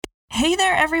Hey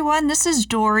there, everyone. This is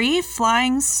Dory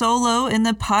flying solo in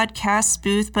the podcast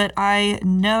booth, but I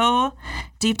know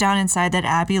deep down inside that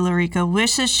Abby Larico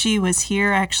wishes she was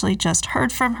here. I actually just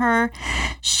heard from her.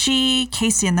 She,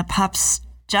 Casey, and the pups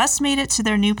just made it to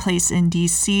their new place in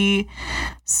DC.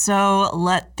 So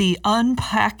let the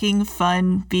unpacking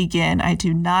fun begin. I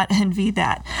do not envy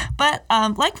that. But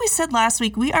like we said last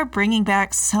week, we are bringing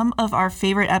back some of our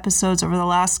favorite episodes over the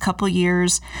last couple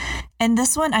years. And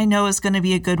this one I know is going to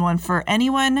be a good one for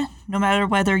anyone, no matter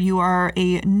whether you are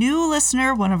a new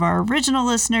listener, one of our original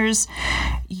listeners.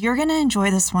 You're going to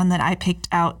enjoy this one that I picked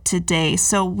out today.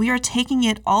 So we are taking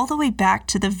it all the way back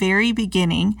to the very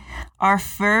beginning, our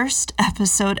first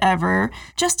episode ever.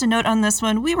 Just a note on this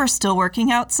one, we were still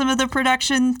working out some of the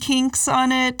production kinks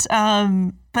on it.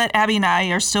 But Abby and I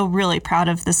are still really proud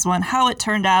of this one, how it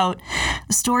turned out.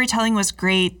 The storytelling was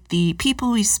great. The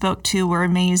people we spoke to were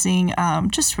amazing.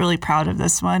 Just really proud of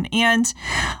this one. And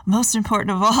most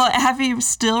important of all, Abby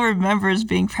still remembers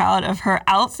being proud of her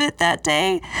outfit that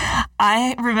day.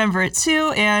 I remember it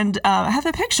too. And I have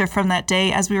a picture from that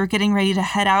day as we were getting ready to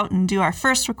head out and do our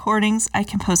first recordings. I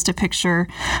can post a picture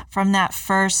from that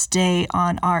first day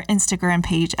on our Instagram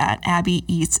page at Abby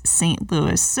Eats St.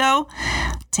 Louis. So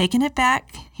taking it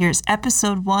back, here's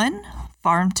episode 1,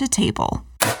 Farm to Table.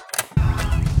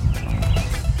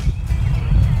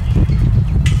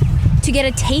 To get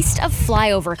a taste of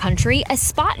flyover country, a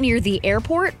spot near the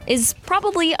airport is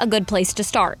probably a good place to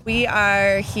start. We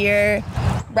are here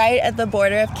right at the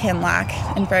border of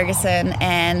Kinloch in Ferguson,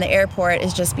 and the airport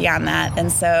is just beyond that.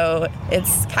 And so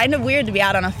it's kind of weird to be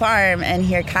out on a farm and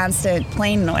hear constant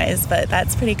plane noise, but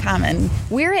that's pretty common.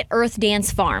 We're at Earth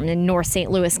Dance Farm in North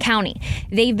St. Louis County.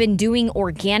 They've been doing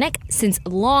organic since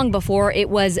long before it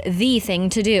was the thing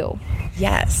to do.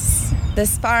 Yes.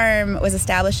 This farm was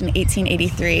established in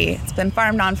 1883. It's been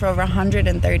farmed on for over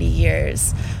 130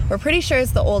 years. We're pretty sure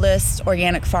it's the oldest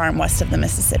organic farm west of the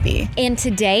Mississippi. And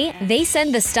today, they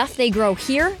send the stuff they grow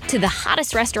here to the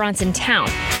hottest restaurants in town.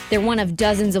 They're one of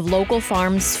dozens of local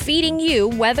farms feeding you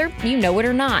whether you know it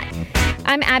or not.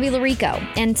 I'm Abby Larico,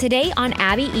 and today on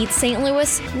Abby Eats St.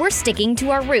 Louis, we're sticking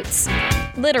to our roots.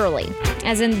 Literally,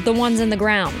 as in the ones in the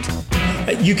ground.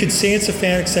 You could say it's a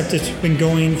fad, except it's been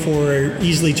going for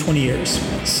easily 20 years.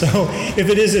 So if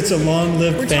it is, it's a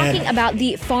long-lived fad. We're talking about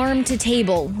the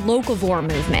farm-to-table locavore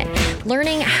movement,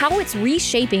 learning how it's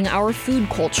reshaping our food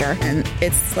culture. And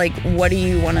it's like, what do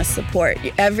you want to support?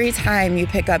 Every time you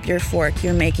pick up your fork,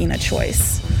 you're making a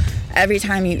choice. Every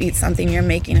time you eat something, you're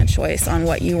making a choice on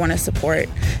what you want to support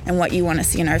and what you want to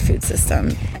see in our food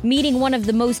system. Meeting one of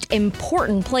the most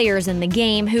important players in the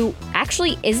game who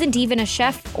actually isn't even a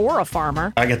chef or a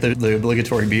farmer. I get the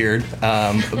obligatory beard,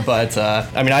 but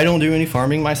I don't do any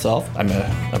farming myself. I'm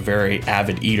a very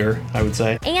avid eater, I would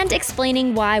say. And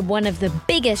explaining why one of the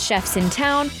biggest chefs in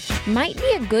town might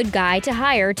be a good guy to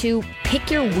hire to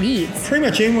pick your weeds. Pretty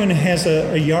much anyone who has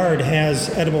a yard has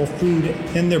edible food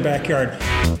in their backyard.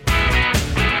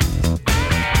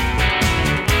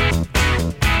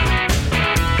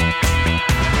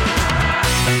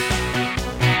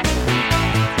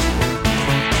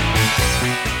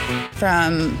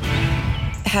 From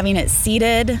having it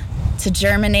seeded to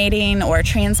germinating or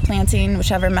transplanting,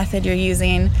 whichever method you're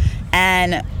using,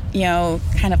 and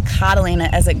kind of coddling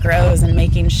it as it grows and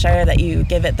making sure that you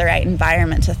give it the right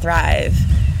environment to thrive.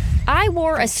 I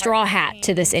wore a straw hat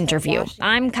to this interview.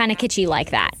 I'm kind of kitschy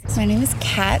like that. So my name is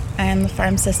Kat. I'm the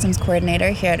Farm Systems Coordinator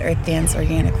here at Earth Dance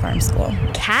Organic Farm School.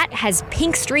 Kat has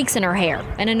pink streaks in her hair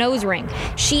and a nose ring.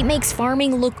 She makes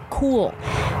farming look cool.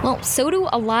 Well, so do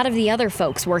a lot of the other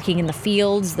folks working in the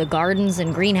fields, the gardens,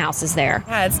 and greenhouses there.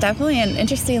 Yeah, it's definitely an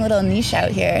interesting little niche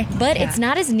out here. But It's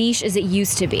not as niche as it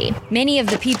used to be. Many of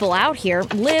the people out here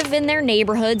live in their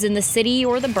neighborhoods in the city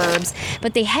or the burbs,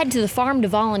 but they head to the farm to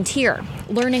volunteer,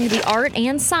 learning the art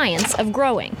and science of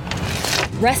growing.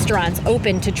 Restaurants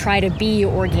open to try to be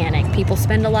organic. People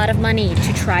spend a lot of money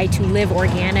to try to live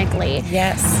organically.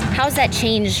 Yes. How's that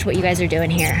changed what you guys are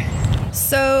doing here?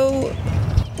 So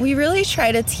we really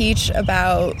try to teach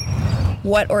about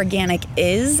what organic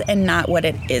is and not what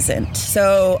it isn't.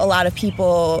 So a lot of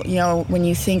people, when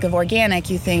you think of organic,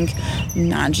 you think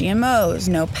non-GMOs,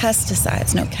 no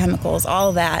pesticides, no chemicals,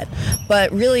 all that.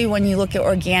 But really, when you look at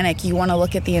organic, you want to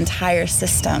look at the entire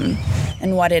system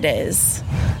and what it is.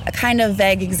 A kind of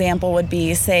vague example would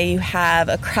be, say you have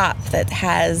a crop that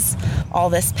has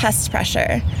all this pest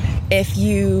pressure. If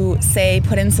you, say,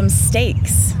 put in some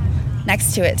stakes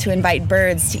next to it to invite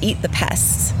birds to eat the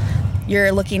pests,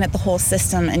 you're looking at the whole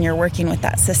system and you're working with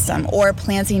that system. Or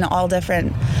planting all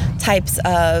different types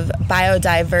of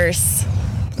biodiverse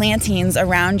plantings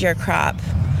around your crop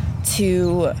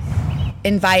to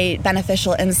invite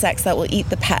beneficial insects that will eat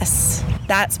the pests.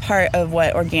 That's part of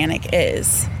what organic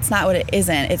is. It's not what it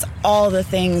isn't. It's all the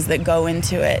things that go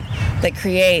into it that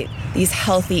create these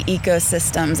healthy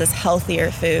ecosystems, this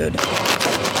healthier food.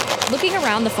 Looking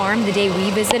around the farm the day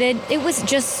we visited, it was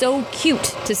just so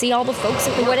cute to see all the folks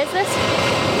at the... What is this?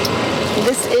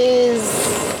 This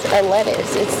is a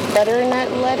lettuce. It's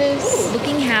butternut lettuce.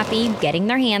 Looking happy, getting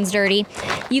their hands dirty.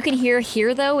 You can hear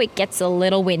here, though, it gets a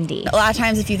little windy. A lot of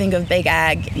times if you think of big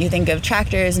ag, you think of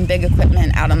tractors and big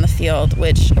equipment out on the field,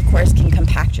 which of course can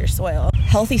compact your soil.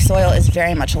 Healthy soil is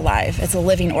very much alive. It's a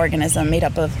living organism made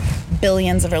up of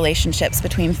billions of relationships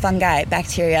between fungi,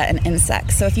 bacteria, and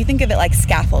insects. So if you think of it like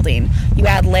scaffolding, you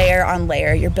add layer on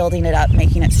layer, you're building it up,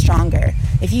 making it stronger.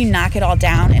 If you knock it all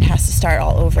down, it has to start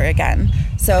all over again.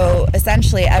 So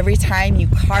essentially, every time you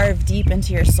carve deep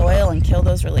into your soil and kill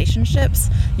those relationships,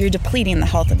 you're depleting the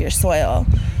health of your soil.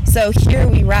 So here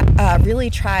we really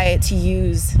try to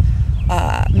use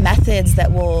methods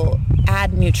that will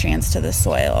add nutrients to the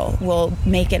soil, will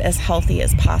make it as healthy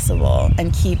as possible,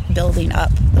 and keep building up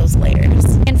those layers.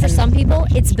 And for some people,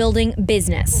 it's building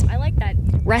business. I like that.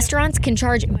 Restaurants can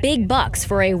charge big bucks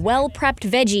for a well-prepped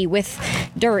veggie with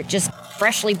dirt just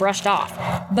freshly brushed off.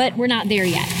 But we're not there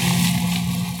yet.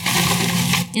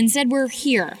 Instead, we're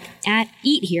here at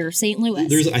Eat Here, St.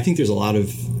 Louis. I think there's a lot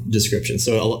of descriptions.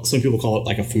 So some people call it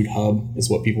like a food hub is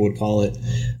what people would call it.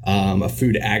 A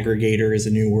food aggregator is a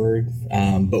new word.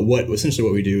 But essentially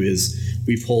what we do is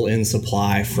we pull in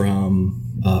supply from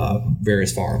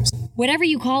various farms. Whatever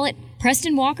you call it,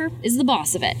 Preston Walker is the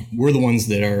boss of it. We're the ones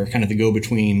that are kind of the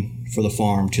go-between for the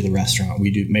farm to the restaurant.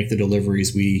 We do make the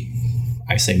deliveries.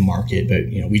 I say market, but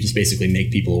we just basically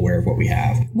make people aware of what we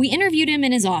have. We interviewed him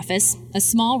in his office, a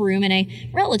small room in a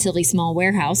relatively small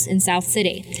warehouse in South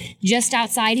City. Just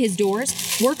outside his doors,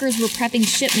 workers were prepping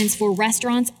shipments for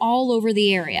restaurants all over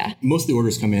the area. Most of the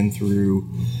orders come in through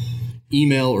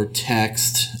email or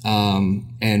text,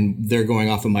 and they're going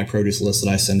off of my produce list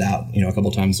that I send out, a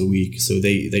couple times a week. So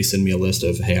they send me a list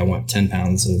of, hey, I want 10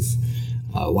 pounds of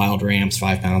wild ramps,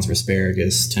 5 pounds of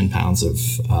asparagus, 10 pounds of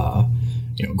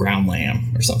ground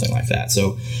lamb or something like that.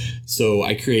 So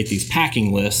I create these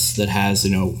packing lists that has,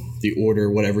 the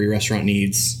order, whatever your restaurant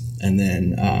needs. And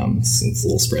then it's a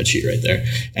little spreadsheet right there.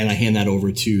 And I hand that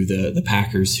over to the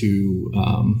packers who,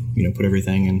 put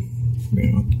everything in,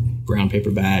 brown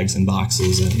paper bags and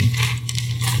boxes and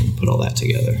put all that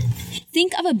together.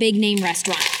 Think of a big name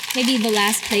restaurant. Maybe the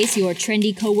last place your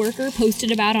trendy coworker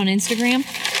posted about on Instagram.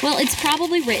 Well, it's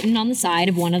probably written on the side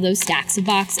of one of those stacks of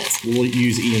boxes. We'll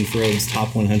use Ian Frode's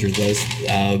top 100 list,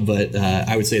 but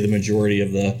I would say the majority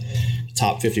of the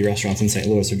top 50 restaurants in St.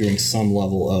 Louis are doing some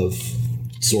level of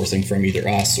sourcing from either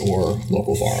us or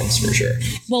local farms, for sure.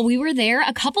 While we were there,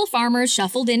 a couple farmers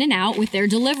shuffled in and out with their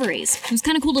deliveries. It was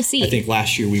kind of cool to see. I think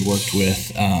last year we worked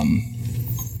with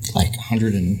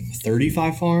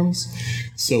 135 farms.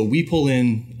 So we pull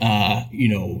in,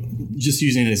 just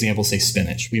using an example, say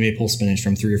spinach. We may pull spinach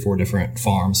from 3 or 4 different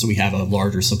farms. So we have a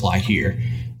larger supply here.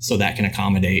 So that can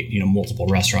accommodate, multiple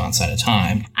restaurants at a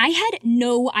time. I had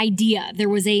no idea there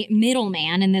was a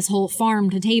middleman in this whole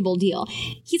farm to table deal.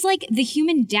 He's like the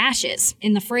human dashes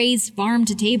in the phrase farm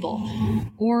to table.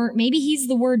 Or maybe he's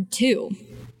the word too.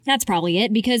 That's probably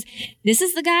it, because this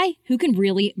is the guy who can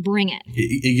really bring it.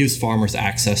 It gives farmers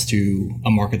access to a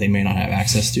market they may not have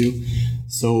access to.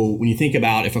 So when you think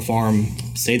about if a farm,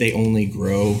 say they only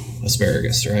grow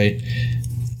asparagus, right?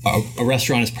 A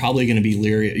restaurant is probably going to be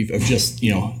leery of just,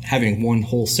 having one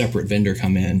whole separate vendor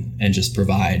come in and just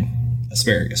provide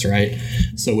asparagus, right?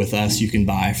 So with us, you can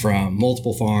buy from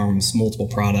multiple farms, multiple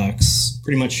products,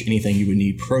 pretty much anything you would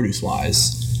need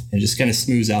produce-wise, and just kind of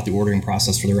smooths out the ordering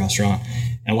process for the restaurant.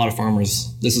 And a lot of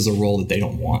farmers, this is a role that they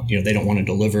don't want. They don't want to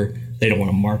deliver, they don't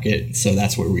want to market, so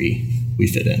that's where we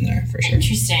fit in there for sure.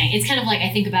 Interesting. It's kind of like I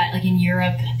think about like in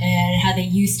Europe and how they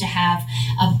used to have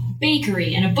a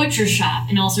bakery and a butcher shop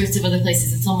and all sorts of other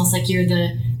places. It's almost like you're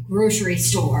the grocery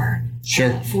store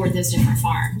for those different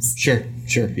farms. Sure.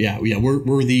 Yeah.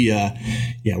 We're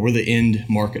the end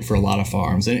market for a lot of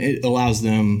farms, and it allows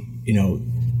them,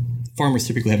 farmers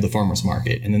typically have the farmers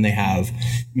market, and then they have,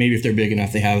 maybe if they're big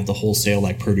enough, they have the wholesale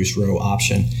like produce row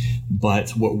option. But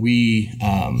what we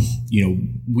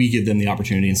give them the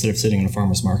opportunity, instead of sitting in a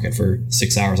farmer's market for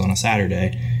 6 hours on a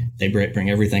Saturday, they bring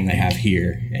everything they have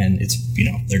here, and it's,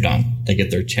 they're done. They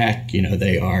get their check,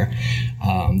 they are,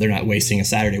 they're not wasting a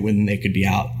Saturday when they could be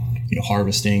out,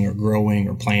 harvesting or growing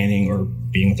or planting or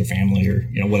being with their family or,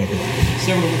 whatever.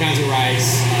 Several different kinds of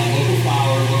rice, local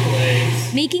flour, local eggs.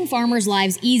 Making farmers'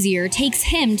 lives easier takes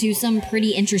him to some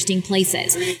pretty interesting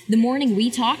places. The morning we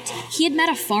talked, he had met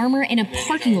a farmer in a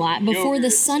parking lot before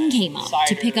the sun came up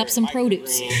to pick up some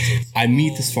produce. I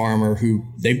meet this farmer who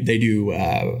they do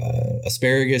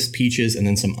asparagus, peaches, and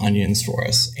then some onions for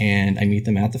us. And I meet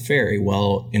them at the ferry.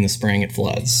 Well, in the spring it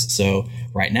floods. So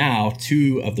right now,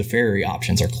 2 of the ferry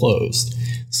options are closed.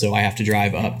 So I have to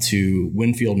drive up to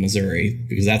Winfield, Missouri,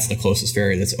 because that's the closest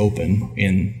ferry that's open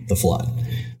in the flood.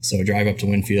 So I drive up to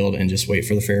Winfield and just wait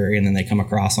for the ferry, and then they come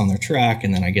across on their truck,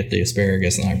 and then I get the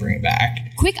asparagus and I bring it back.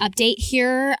 Quick update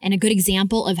here, and a good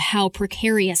example of how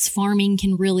precarious farming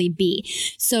can really be.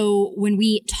 So when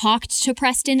we talked to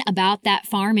Preston about that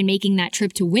farm and making that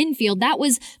trip to Winfield, that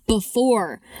was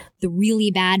before the really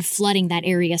bad flooding that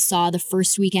area saw the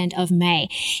first weekend of May.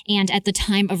 And at the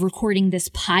time of recording this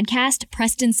podcast,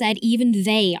 Preston said even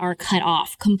they are cut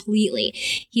off completely.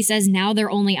 He says now their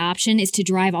only option is to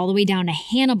drive all the way down to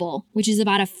Hannibal, which is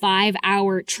about a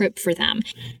 5-hour trip for them.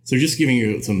 So just giving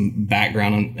you some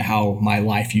background on how my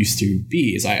life used to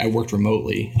be is I worked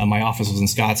remotely. My office was in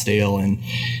Scottsdale, and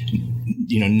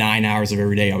 9 hours of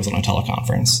every day I was on a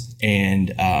teleconference.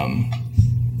 And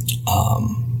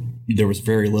there was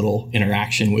very little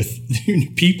interaction with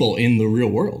people in the real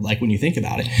world, like when you think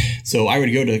about it. So I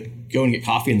would go and get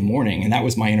coffee in the morning, and that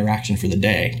was my interaction for the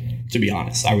day, to be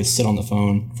honest. I would sit on the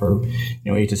phone for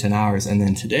 8 to 10 hours, and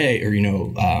then today, or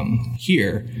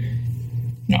here,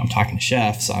 I'm talking to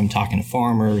chefs, I'm talking to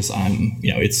farmers, I'm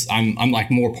like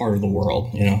more part of the world,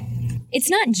 It's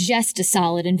not just a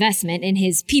solid investment in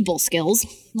his people skills.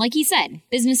 Like he said,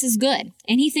 business is good,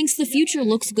 and he thinks the future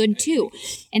looks good too.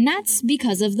 And that's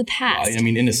because of the past.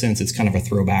 In a sense, it's kind of a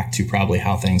throwback to probably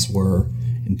how things were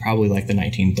in probably like the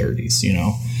 1930s,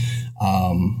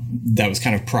 that was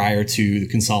kind of prior to the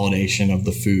consolidation of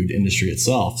the food industry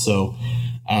itself. So,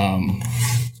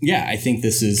 I think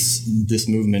this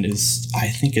movement is, I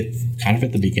think it's kind of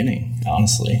at the beginning,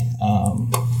 honestly.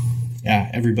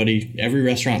 Every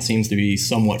restaurant seems to be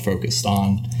somewhat focused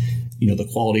on, the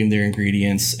quality of their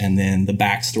ingredients and then the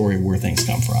backstory of where things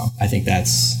come from. I think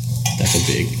that's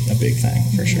a big thing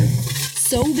for sure.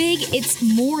 So big, it's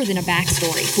more than a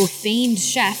backstory for famed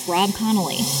chef Rob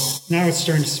Connolly. Now it's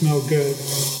starting to smell good.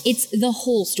 It's the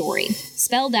whole story,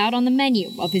 spelled out on the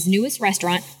menu of his newest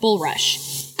restaurant, Bull Rush.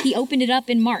 He opened it up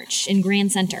in March in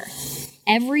Grand Center.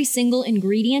 Every single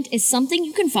ingredient is something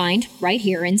you can find right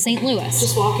here in St. Louis.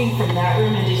 Just walking from that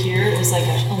room into here, it was like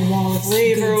a wall of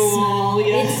flavor wall.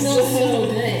 Yes. It smells so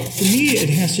good. For me, it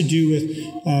has to do with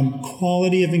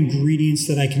quality of ingredients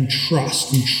that I can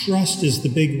trust. And trust is the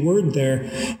big word there,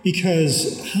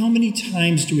 because how many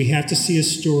times do we have to see a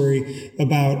story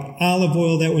about olive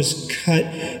oil that was cut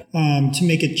to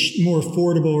make it more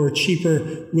affordable or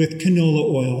cheaper with canola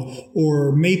oil,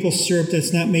 or maple syrup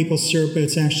that's not maple syrup, but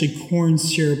it's actually corn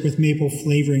syrup with maple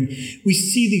flavoring. We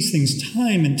see these things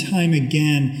time and time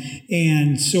again.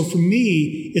 And so for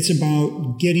me, it's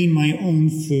about getting my own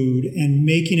food and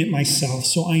making it myself,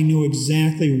 so I know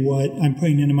exactly what I'm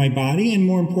putting into my body, and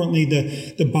more importantly,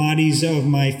 the bodies of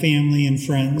my family and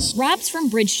friends. Rob's from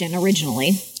Bridgeton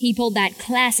originally. He pulled that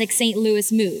classic St. Louis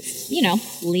move,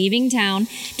 leaving town,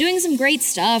 doing some great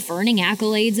stuff, earning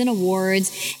accolades and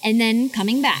awards, and then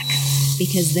coming back,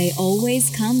 because they always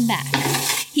come back.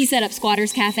 He set up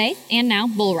Squatters Cafe and now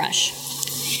Bull Rush.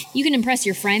 You can impress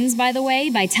your friends, by the way,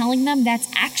 by telling them that's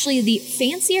actually the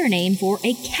fancier name for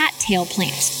a cattail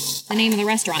plant. The name of the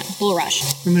restaurant, Bull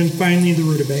Rush. And then finally the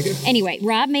rutabaga. Anyway,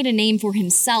 Rob made a name for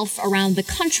himself around the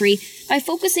country by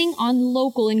focusing on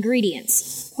local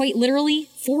ingredients. Quite literally,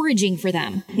 foraging for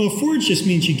them. Well, forage just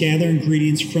means you gather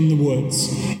ingredients from the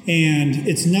woods. And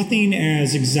it's nothing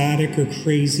as exotic or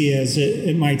crazy as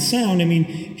it might sound.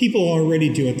 People already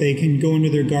do it. They can go into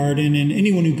their garden, and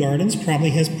anyone who gardens probably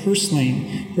has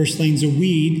purslane. Purslane's a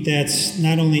weed that's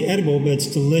not only edible, but it's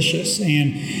delicious.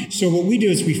 And so what we do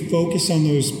is we focus on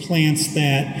those plants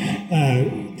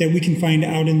that we can find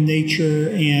out in nature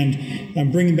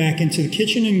and bring them back into the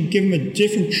kitchen and give them a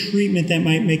different treatment that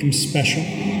might make them special.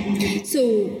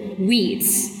 So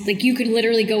weeds, like you could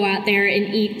literally go out there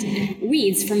and eat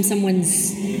weeds from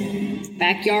someone's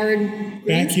backyard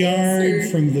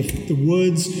from the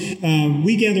woods.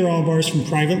 We gather all of ours from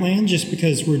private land just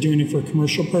because we're doing it for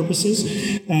commercial purposes.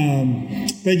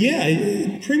 But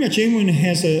pretty much anyone who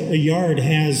has a yard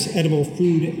has edible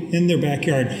food in their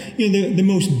backyard. The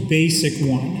most basic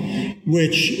one,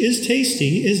 which is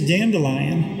tasty, is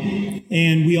dandelion.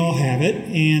 And we all have it.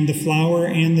 And the flower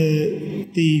and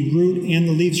the root and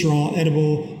the leaves are all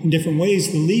edible in different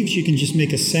ways. The leaves you can just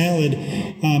make a salad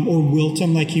or wilt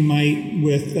them like you might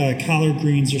with collard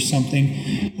greens or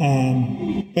something.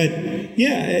 But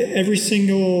Yeah, every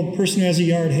single person who has a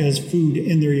yard has food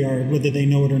in their yard, whether they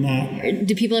know it or not.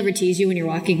 Do people ever tease you when you're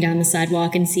walking down the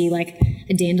sidewalk and see like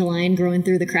a dandelion growing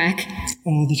through the crack?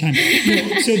 All the time.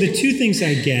 So the two things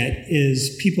I get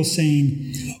is people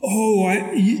saying, oh,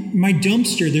 my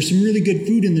dumpster, there's some really good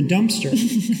food in the dumpster.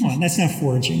 Come on, that's not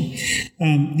foraging.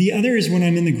 The other is when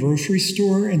I'm in the grocery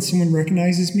store and someone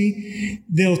recognizes me,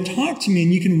 they'll talk to me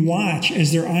and you can watch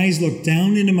as their eyes look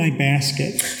down into my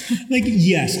basket. Like,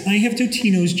 yes, I have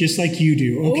Totino's just like you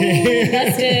do, okay? Ooh,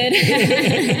 busted.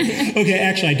 Okay,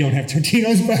 actually, I don't have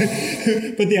Totino's,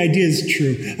 but the idea is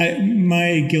true.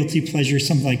 My guilty pleasure is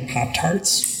something like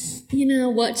Pop-Tarts. You know,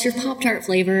 what's your Pop-Tart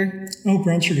flavor? Oh,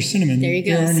 brown sugar cinnamon. There you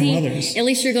go. There are See, no others. At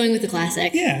least you're going with the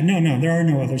classic. Yeah, no, there are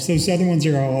no others. Those other ones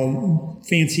are all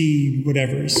fancy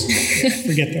whatevers.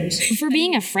 Forget those. For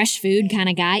being a fresh food kind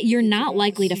of guy, you're not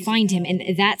likely to find him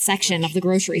in that section of the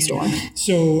grocery store.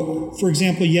 So, for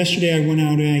example, yesterday I went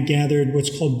out and I gathered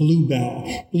what's called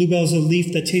bluebell. Bluebell is a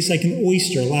leaf that tastes like an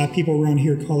oyster. A lot of people around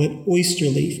here call it oyster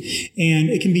leaf. And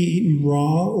it can be eaten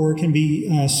raw or it can be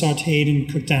sauteed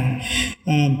and cooked down.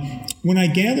 When I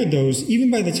gathered those, even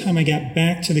by the time I got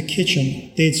back to the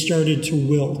kitchen, they had started to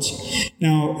wilt.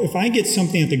 Now, if I get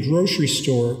something at the grocery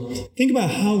store, think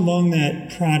about how long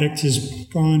that product has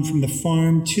gone from the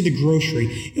farm to the grocery.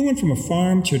 It went from a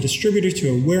farm to a distributor to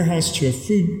a warehouse to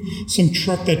some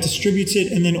truck that distributes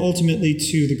it, and then ultimately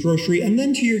to the grocery, and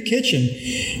then to your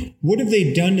kitchen. What have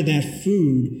they done to that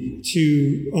food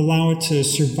to allow it to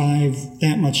survive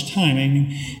that much time? I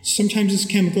mean, sometimes it's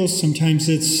chemicals, sometimes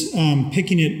it's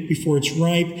picking it before it's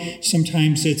ripe,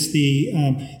 sometimes it's the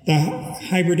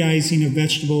hybridizing of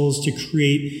vegetables to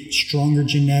create stronger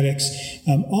genetics.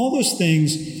 All those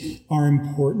things are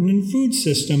important in food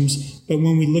systems, but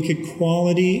when we look at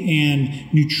quality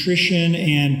and nutrition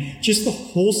and just the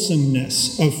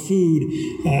wholesomeness of food,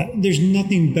 there's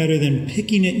nothing better than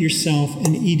picking it yourself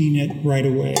and eating it right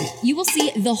away. You will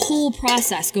see the whole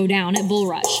process go down at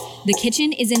Bulrush. The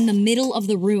kitchen is in the middle of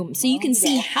the room, so you can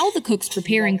see how the cooks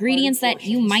prepare ingredients that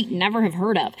you might never have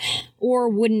heard of or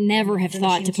would never have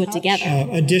thought to put together.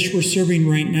 A dish we're serving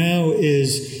right now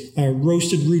is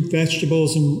roasted root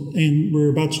vegetables, and we're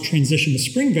about to transition to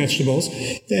spring vegetables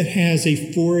that has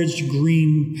a foraged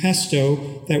green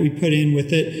pesto that we put in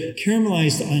with it,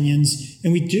 caramelized onions,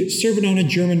 and we serve it on a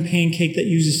German pancake that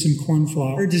uses some corn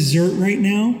flour. Our dessert right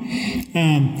now,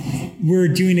 we're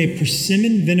doing a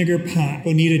persimmon vinegar pot.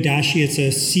 Bonita dashi, it's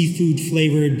a seafood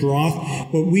flavored broth.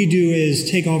 What we do is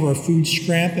take all of our food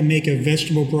scrap and make a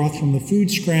vegetable broth from the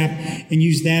food scrap and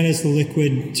use that as the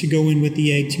liquid to go in with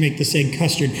the egg to make this egg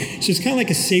custard. So it's kind of like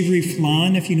a savory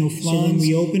flan, if you know flan. So when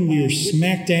we open, we are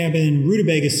smack dab in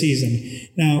rutabaga season.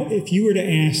 Now, if you were to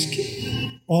ask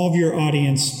all of your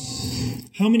audience,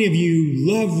 how many of you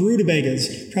love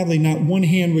rutabagas? Probably not one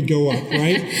hand would go up,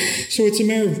 right? So it's a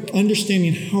matter of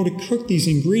understanding how to cook these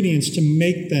ingredients to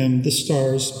make them the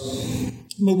stars.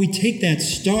 But we take that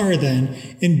star then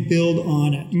and build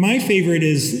on it. My favorite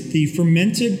is the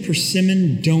fermented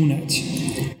persimmon donut,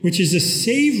 which is a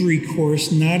savory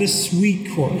course, not a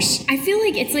sweet course. I feel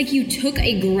like it's like you took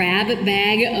a grab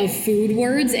bag of food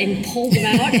words and pulled them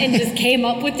out and just came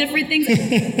up with different things.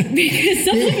 Because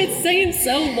some of it seems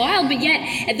so wild, but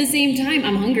yet at the same time,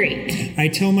 I'm hungry. I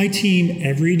tell my team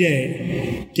every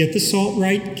day, get the salt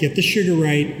right, get the sugar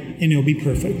right, and it'll be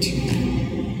perfect.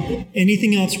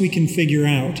 Anything else we can figure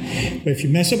out. But if you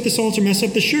mess up the salt or mess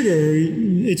up the sugar,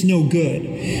 it's no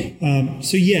good.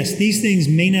 So yes, these things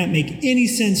may not make any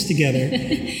sense together,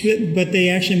 but they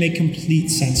actually make complete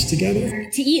sense together.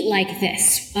 To eat like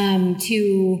this,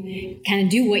 to kind of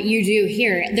do what you do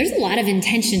here, there's a lot of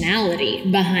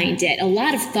intentionality behind it, a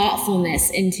lot of thoughtfulness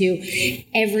into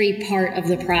every part of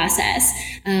the process.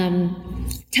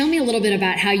 Tell me a little bit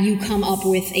about how you come up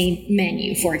with a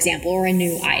menu, for example, or a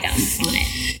new item on it.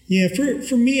 Yeah,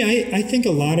 for me, I think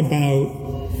a lot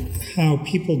about how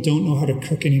people don't know how to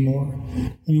cook anymore.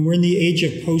 I mean, we're in the age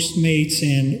of Postmates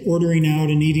and ordering out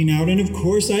and eating out. And of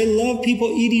course, I love people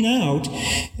eating out.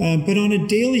 But on a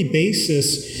daily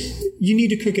basis, you need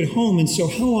to cook at home. And so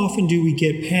how often do we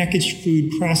get packaged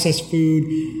food, processed food,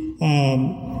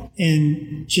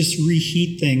 and just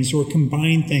reheat things or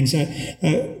combine things?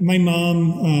 My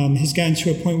mom has gotten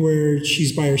to a point where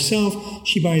she's by herself.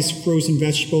 She buys frozen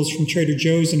vegetables from Trader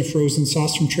Joe's and a frozen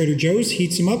sauce from Trader Joe's,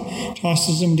 heats them up,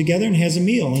 tosses them together, and has a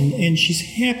meal. And she's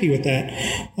happy with that.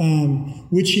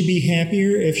 Would she be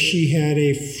happier if she had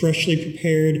a freshly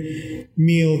prepared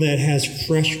meal that has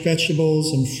fresh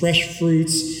vegetables and fresh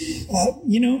fruits?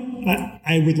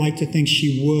 I would like to think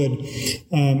she would.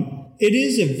 it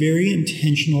is a very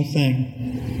intentional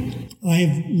thing.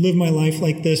 I've lived my life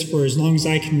like this for as long as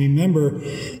I can remember,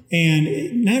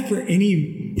 and not for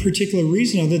any particular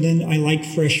reason other than I like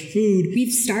fresh food.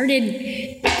 We've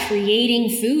started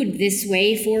creating food this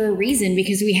way for a reason,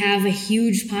 because we have a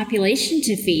huge population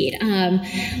to feed.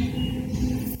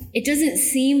 It doesn't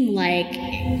seem like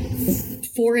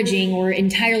foraging or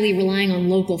entirely relying on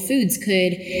local foods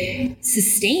could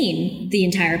sustain the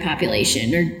entire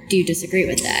population, or do you disagree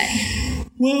with that?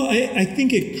 Well, I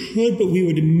think it could, but we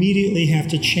would immediately have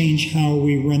to change how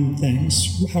we run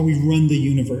things, how we run the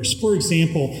universe. For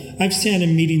example, I've sat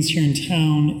in meetings here in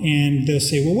town, and they'll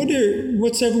say, well,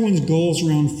 what's everyone's goals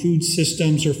around food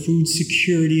systems, or food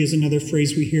security is another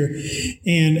phrase we hear.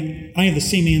 And I have the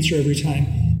same answer every time.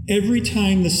 Every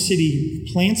time the city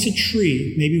plants a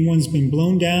tree, maybe one's been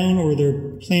blown down or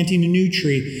they're planting a new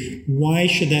tree, why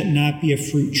should that not be a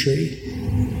fruit tree?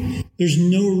 There's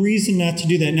no reason not to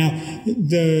do that. Now,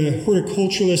 the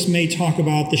horticulturalists may talk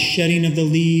about the shedding of the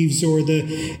leaves or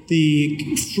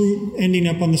the fruit ending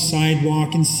up on the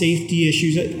sidewalk and safety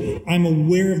issues. I'm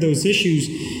aware of those issues,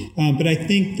 but I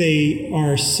think they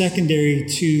are secondary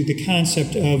to the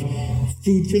concept of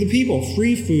food for the people,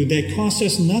 free food that costs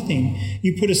us nothing.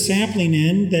 You put a sapling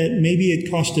in that maybe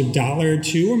it cost $1 or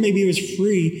 $2, or maybe it was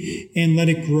free, and let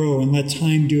it grow and let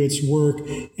time do its work.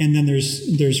 And then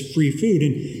there's free food.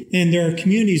 And there are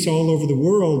communities all over the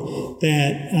world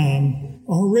that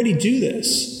already do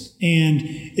this. And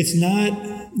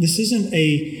this isn't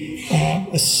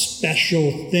a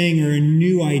special thing or a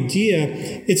new idea.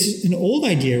 It's an old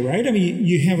idea, right? I mean,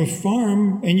 you have a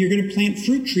farm and you're going to plant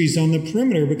fruit trees on the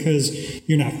perimeter because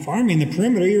you're not farming the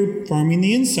perimeter, you're farming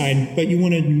the inside, but you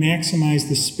want to maximize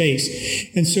the space.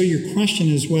 And so your question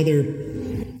is whether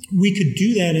we could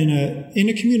do that in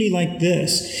a community like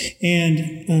this.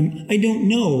 And I don't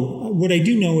know. What I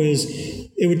do know is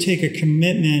it would take a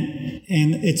commitment,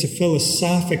 and it's a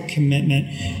philosophic commitment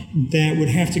that would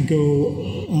have to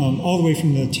go all the way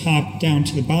from the top down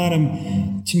to the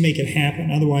bottom to make it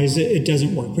happen. Otherwise, it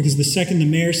doesn't work. Because the second the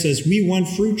mayor says, we want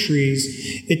fruit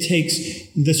trees, it takes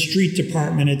the street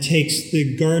department, it takes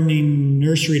the gardening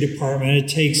nursery department, it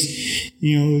takes,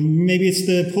 maybe it's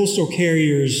the postal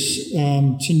carriers,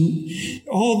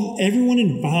 everyone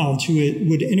involved who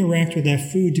would interact with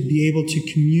that food to be able to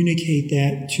communicate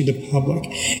that to the public.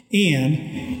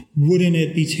 And wouldn't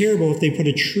it be terrible if they put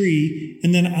a tree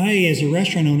and then I, as a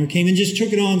restaurant owner, came and just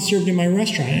took it all and served in my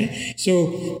restaurant?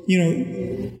 So,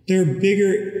 there are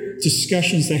bigger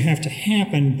discussions that have to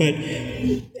happen, but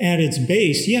at its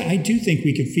base, yeah, I do think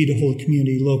we could feed a whole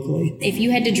community locally. If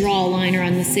you had to draw a line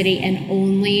around the city and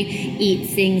only eat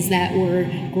things that were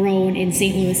grown in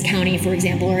St. Louis County, for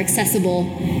example, or accessible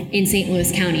in St.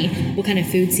 Louis County, what kind of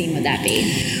food scene would that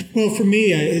be? Well, for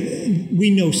me, we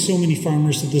know so many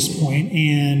farmers at this point,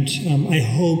 and I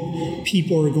hope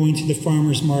people are going to the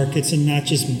farmers markets and not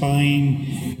just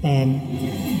buying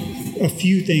a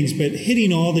few things, but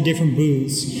hitting all the different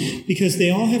booths, because they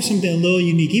all have something a little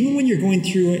unique. Even when you're going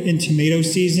through in tomato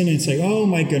season, it's like, oh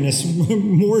my goodness,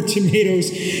 more tomatoes.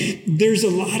 There's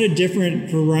a lot of different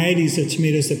varieties of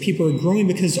tomatoes that people are growing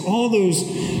because all those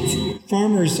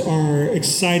farmers are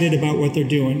excited about what they're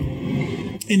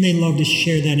doing. And they love to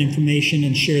share that information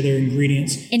and share their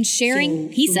ingredients. And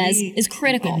sharing, he says, is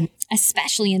critical,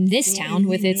 especially in this town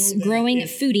with its growing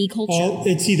foodie culture.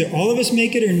 It's either all of us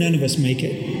make it or none of us make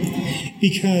it.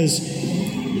 Because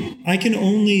I can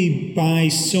only buy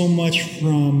so much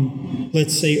from,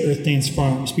 let's say, Earth Dance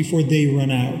Farms before they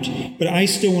run out. But I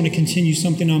still want to continue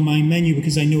something on my menu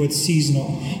because I know it's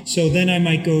seasonal. So then I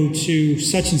might go to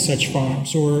such and such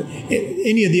farms or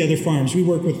any of the other farms. We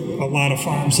work with a lot of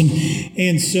farms.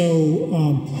 And so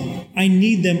I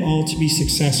need them all to be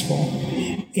successful.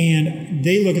 And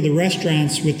they look at the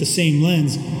restaurants with the same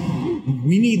lens.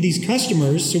 We need these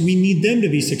customers, so we need them to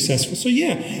be successful. So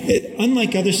yeah,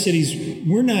 unlike other cities,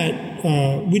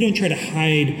 we don't try to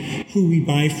hide who we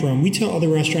buy from. We tell other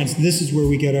restaurants this is where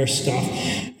we get our stuff.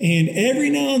 And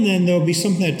every now and then there'll be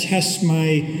something that tests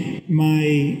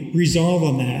my resolve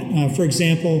on that. For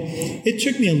example, it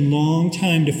took me a long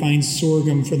time to find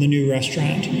sorghum for the new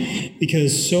restaurant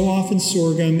because so often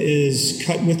sorghum is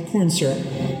cut with corn syrup.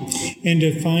 And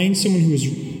to find someone who was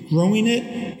growing it,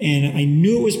 and I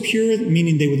knew it was pure,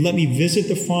 meaning they would let me visit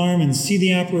the farm and see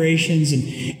the operations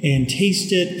and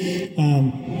taste it.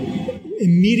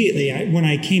 Immediately, when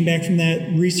I came back from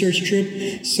that research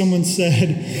trip, someone said,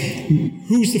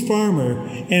 "Who's the farmer?"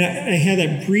 And I had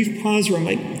that brief pause where I'm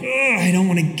like, I don't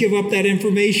want to give up that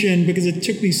information because it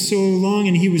took me so long,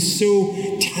 and he was so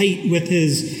tight with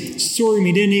his sorghum.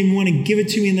 He didn't even want to give it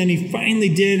to me, and then he finally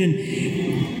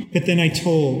did. But then I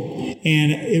told.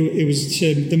 and it was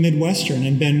to the Midwestern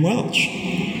and Ben Welch.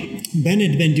 Ben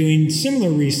had been doing similar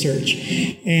research,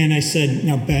 and I said,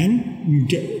 now, Ben,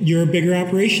 you're a bigger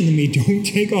operation than me. Don't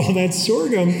take all that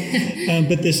sorghum,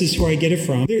 but this is where I get it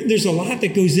from. There's a lot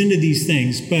that goes into these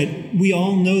things, but we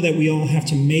all know that we all have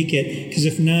to make it, because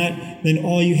if not, then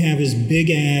all you have is big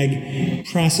ag,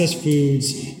 processed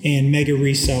foods, and mega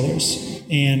resellers.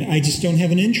 And I just don't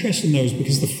have an interest in those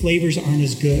because the flavors aren't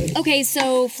as good. Okay,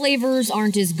 so flavors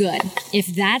aren't as good. If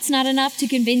that's not enough to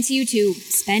convince you to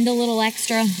spend a little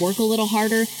extra, work a little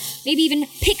harder, maybe even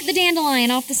pick the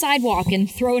dandelion off the sidewalk and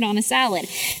throw it on a salad.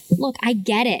 Look, I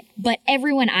get it, but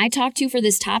everyone I talked to for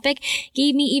this topic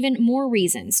gave me even more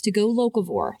reasons to go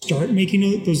locavore. Start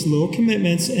making those little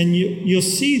commitments, and you'll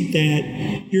see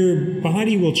that your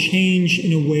body will change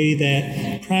in a way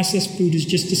that processed food is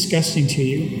just disgusting to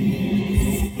you.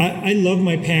 I love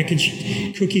my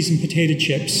packaged cookies and potato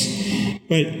chips,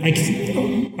 but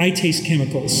I taste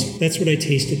chemicals. That's what I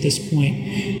taste at this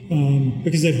point.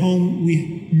 Because at home,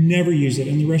 we never use it.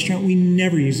 In the restaurant, we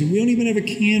never use it. We don't even have a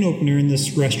can opener in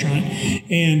this restaurant.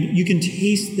 And you can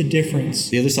taste the difference.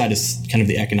 The other side is kind of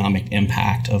the economic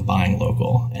impact of buying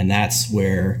local. And that's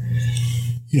where,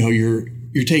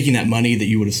 you're taking that money that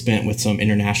you would have spent with some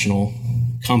international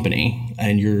company,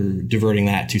 and you're diverting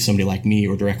that to somebody like me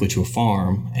or directly to a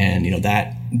farm, and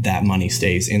that money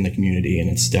stays in the community, and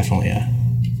it's definitely a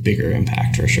bigger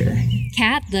impact for sure.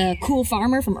 Kat, the cool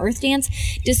farmer from Earth Dance,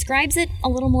 describes it a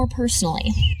little more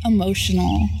personally.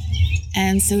 Emotional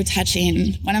and so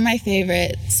touching. One of my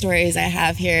favorite stories I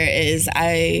have here is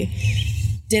I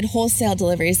did wholesale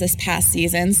deliveries this past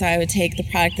season, so I would take the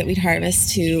product that we'd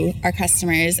harvest to our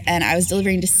customers, and I was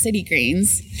delivering to City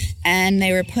Greens, and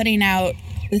they were putting out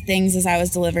the things as I was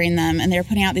delivering them, and they were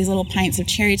putting out these little pints of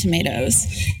cherry tomatoes,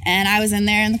 and I was in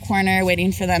there in the corner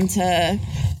waiting for them to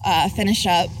finish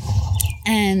up,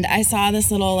 and I saw this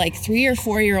little 3 or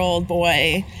 4 year old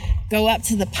boy go up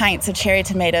to the pints of cherry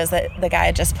tomatoes that the guy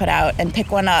had just put out and pick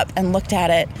one up and looked at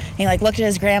it. He looked at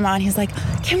his grandma and he's like,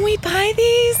 "Can we buy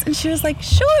these?" And she was like,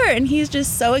 "Sure." And he's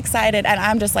just so excited, and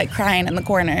I'm just crying in the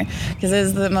corner because it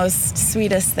was the most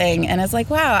sweetest thing. And it's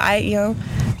wow, I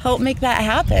help make that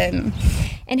happen.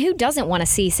 And who doesn't want to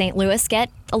see St. Louis get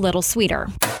a little sweeter?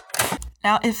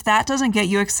 Now, if that doesn't get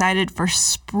you excited for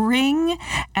spring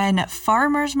and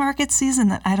farmers market season,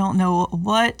 then I don't know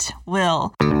what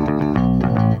will.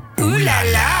 Ooh la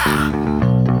la!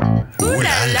 Ooh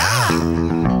la la!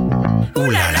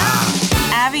 Ooh la la!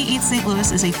 Abby Eats St.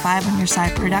 Louis is a 5 on Your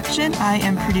Side production. I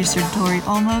am producer Dory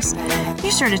Olmos.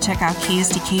 Be sure to check out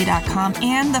KSDK.com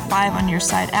and the 5 on Your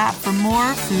Side app for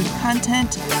more food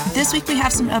content. This week we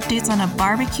have some updates on a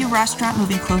barbecue restaurant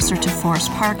moving closer to Forest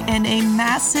Park and a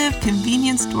massive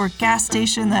convenience store gas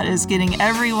station that is getting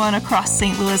everyone across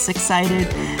St. Louis excited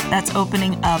that's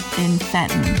opening up in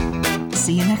Fenton.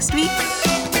 See you next week.